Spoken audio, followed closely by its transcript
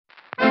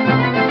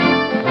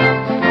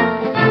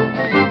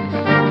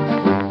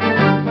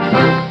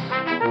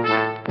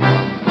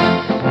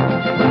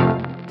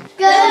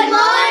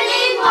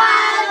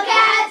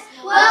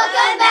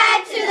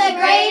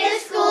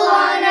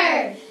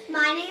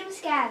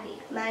Abby.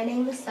 My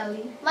name is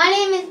Sully. My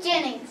name is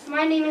Jennings.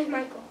 My name is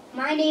Michael.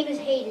 My name is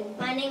Hayden.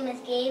 My name is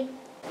Gabe.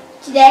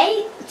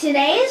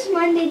 Today is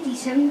Monday,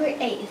 December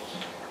 8th.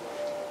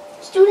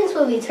 Students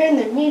will return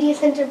their Media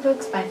Center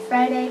books by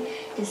Friday,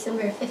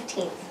 December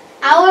 15th.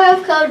 Hour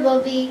of Code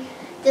will be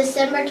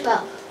December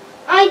 12th.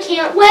 I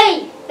can't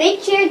wait!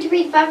 Make sure to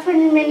read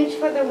 500 minutes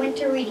for the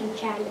Winter Reading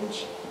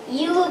Challenge.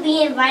 You will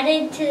be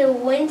invited to the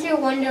Winter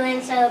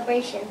Wonderland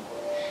celebration.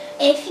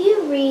 If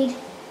you read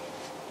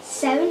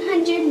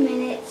 700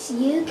 minutes,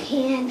 you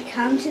can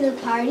come to the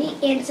party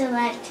and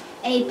select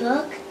a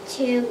book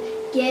to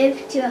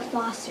give to a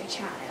foster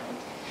child.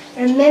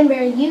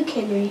 Remember, you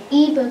can read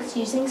ebooks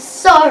using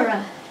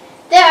Sora.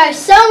 There are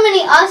so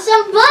many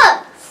awesome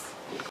books!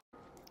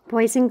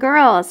 Boys and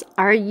girls,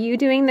 are you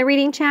doing the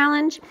reading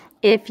challenge?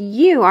 If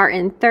you are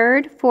in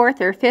 3rd,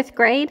 4th, or 5th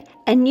grade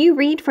and you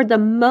read for the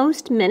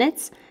most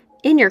minutes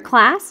in your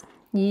class,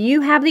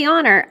 you have the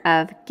honor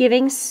of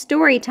giving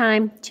story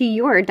time to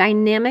your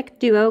dynamic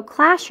duo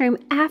classroom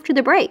after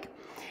the break.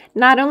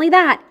 Not only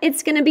that,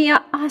 it's going to be an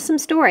awesome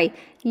story.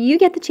 You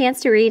get the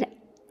chance to read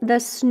The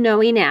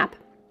Snowy Nap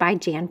by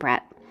Jan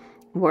Brett.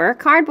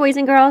 Work hard, boys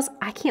and girls.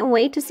 I can't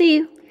wait to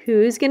see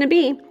who's going to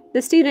be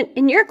the student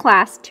in your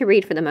class to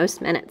read for the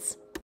most minutes.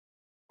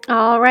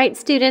 All right,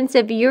 students,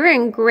 if you're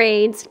in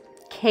grades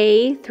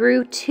K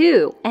through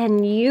 2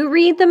 and you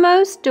read the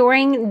most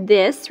during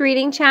this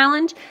reading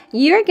challenge,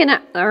 you're going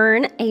to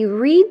earn a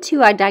Read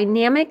to a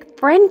Dynamic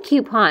Friend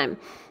coupon.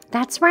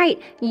 That's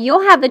right,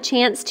 you'll have the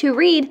chance to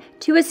read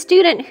to a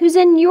student who's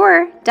in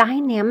your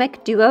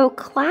dynamic duo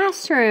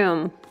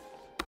classroom.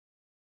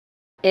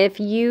 If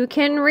you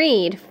can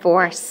read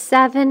for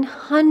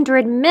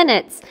 700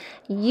 minutes,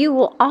 you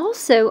will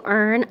also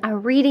earn a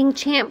Reading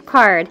Champ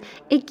card.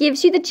 It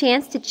gives you the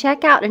chance to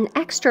check out an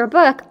extra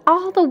book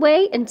all the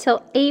way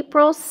until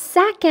April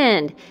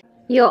 2nd.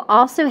 You'll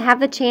also have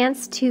the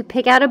chance to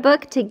pick out a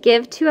book to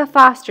give to a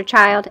foster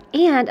child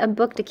and a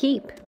book to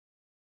keep.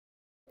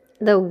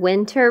 The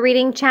Winter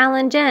Reading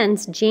Challenge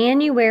ends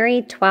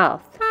January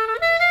 12th.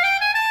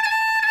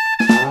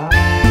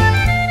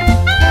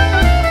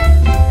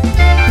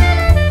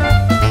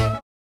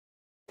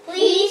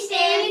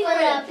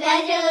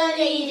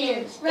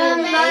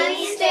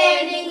 Remain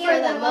standing for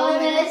the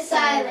moment of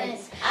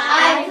silence.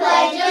 I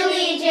pledge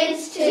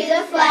allegiance to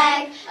the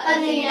flag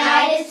of the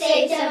United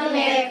States of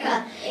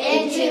America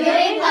and to the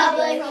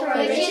republic for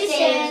which it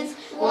stands,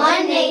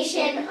 one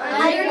nation,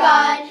 under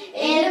God,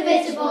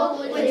 indivisible,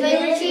 with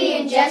liberty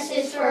and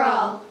justice for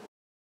all.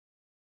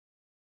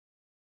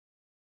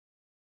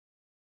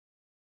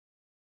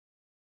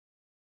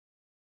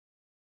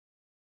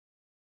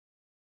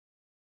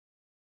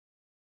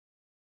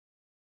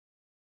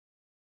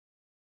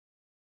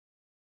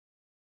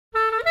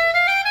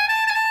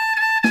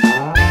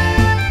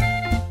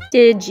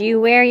 Did you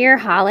wear your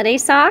holiday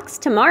socks?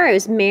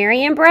 Tomorrow's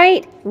merry and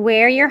bright.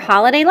 Wear your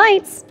holiday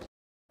lights.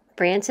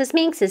 Francis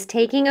Minks is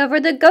taking over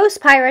the Ghost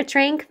Pirate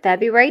Drink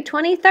February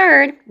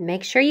 23rd.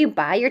 Make sure you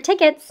buy your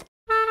tickets.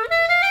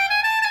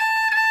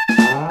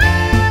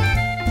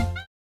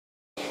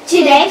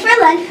 Today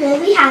for lunch we'll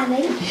be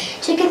having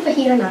Chicken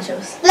fajita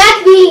nachos.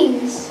 Black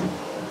beans,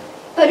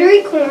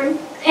 Buttery corn,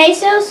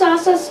 queso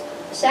salsa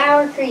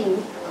sour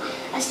cream,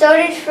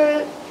 assorted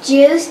fruit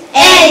juice,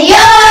 and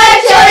your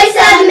choice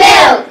of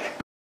milk.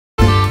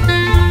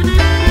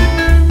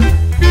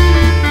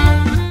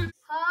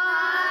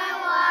 Hi,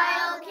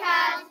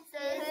 Wildcats.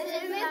 This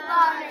is Miss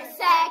Bonner's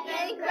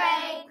 2nd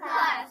grade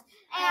class,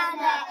 and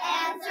the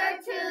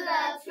answer to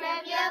the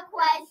trivia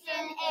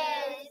question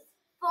is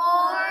 4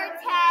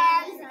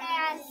 10s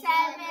and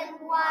 7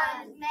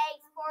 1s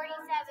makes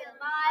 47.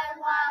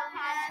 My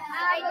Wildcats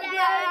are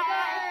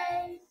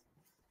done.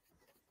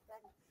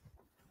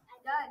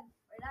 I'm done.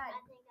 We're done.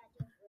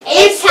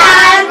 It's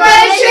time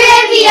for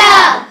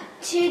trivia!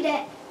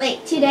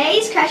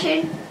 Today's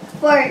question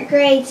for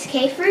grades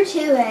K through 2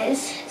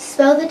 is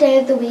Spell the day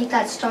of the week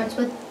that starts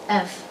with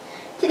F.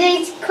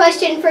 Today's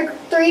question for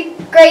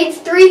grades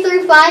 3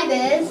 through 5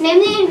 is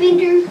name the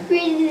inventor who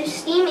created the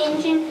steam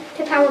engine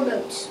to power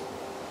boats.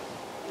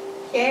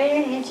 Share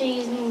your answer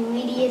using the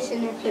Media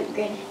Center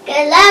Flipgrid.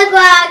 Good luck,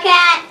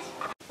 Wildcats!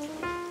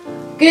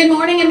 Good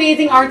morning,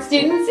 amazing art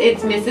students.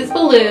 It's Mrs.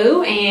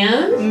 Ballou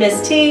and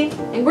Miss T.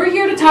 And we're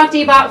here to talk to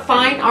you about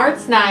Fine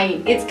Arts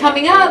Night. It's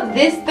coming up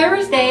this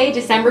Thursday,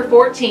 December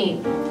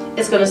 14th.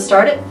 It's going to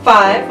start at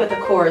 5 with a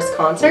chorus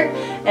concert,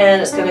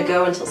 and it's going to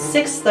go until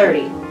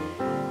 6:30.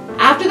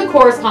 After the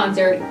chorus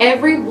concert,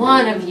 every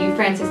one of you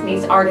Francis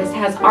Meeks artists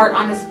has art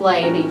on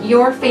display that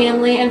your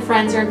family and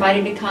friends are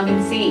invited to come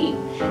and see.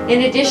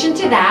 In addition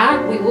to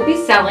that, we will be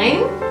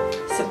selling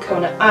some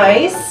Kona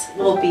ice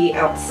will be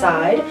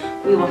outside.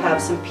 We will have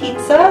some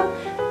pizza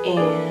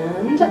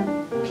and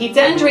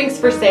drinks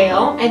for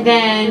sale. And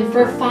then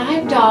for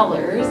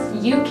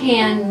 $5, you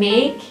can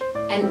make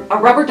a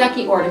rubber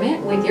ducky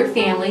ornament with your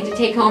family to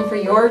take home for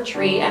your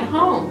tree at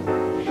home.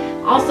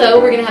 Also,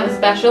 we're going to have a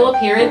special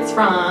appearance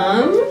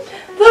from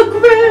The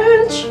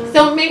Grinch.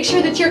 So make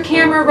sure that your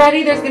camera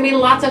ready. There's going to be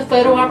lots of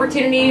photo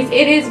opportunities.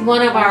 It is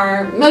one of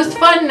our most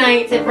fun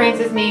nights at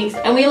Francis Meeks,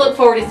 and we look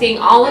forward to seeing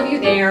all of you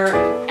there.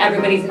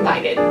 Everybody's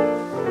invited.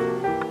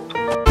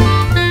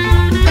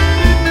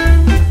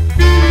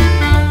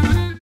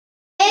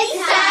 It's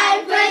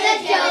time for the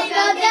joke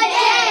of the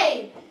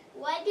day.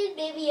 What did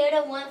Baby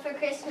Yoda want for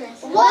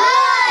Christmas?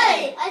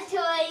 What? A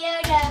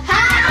Toyota.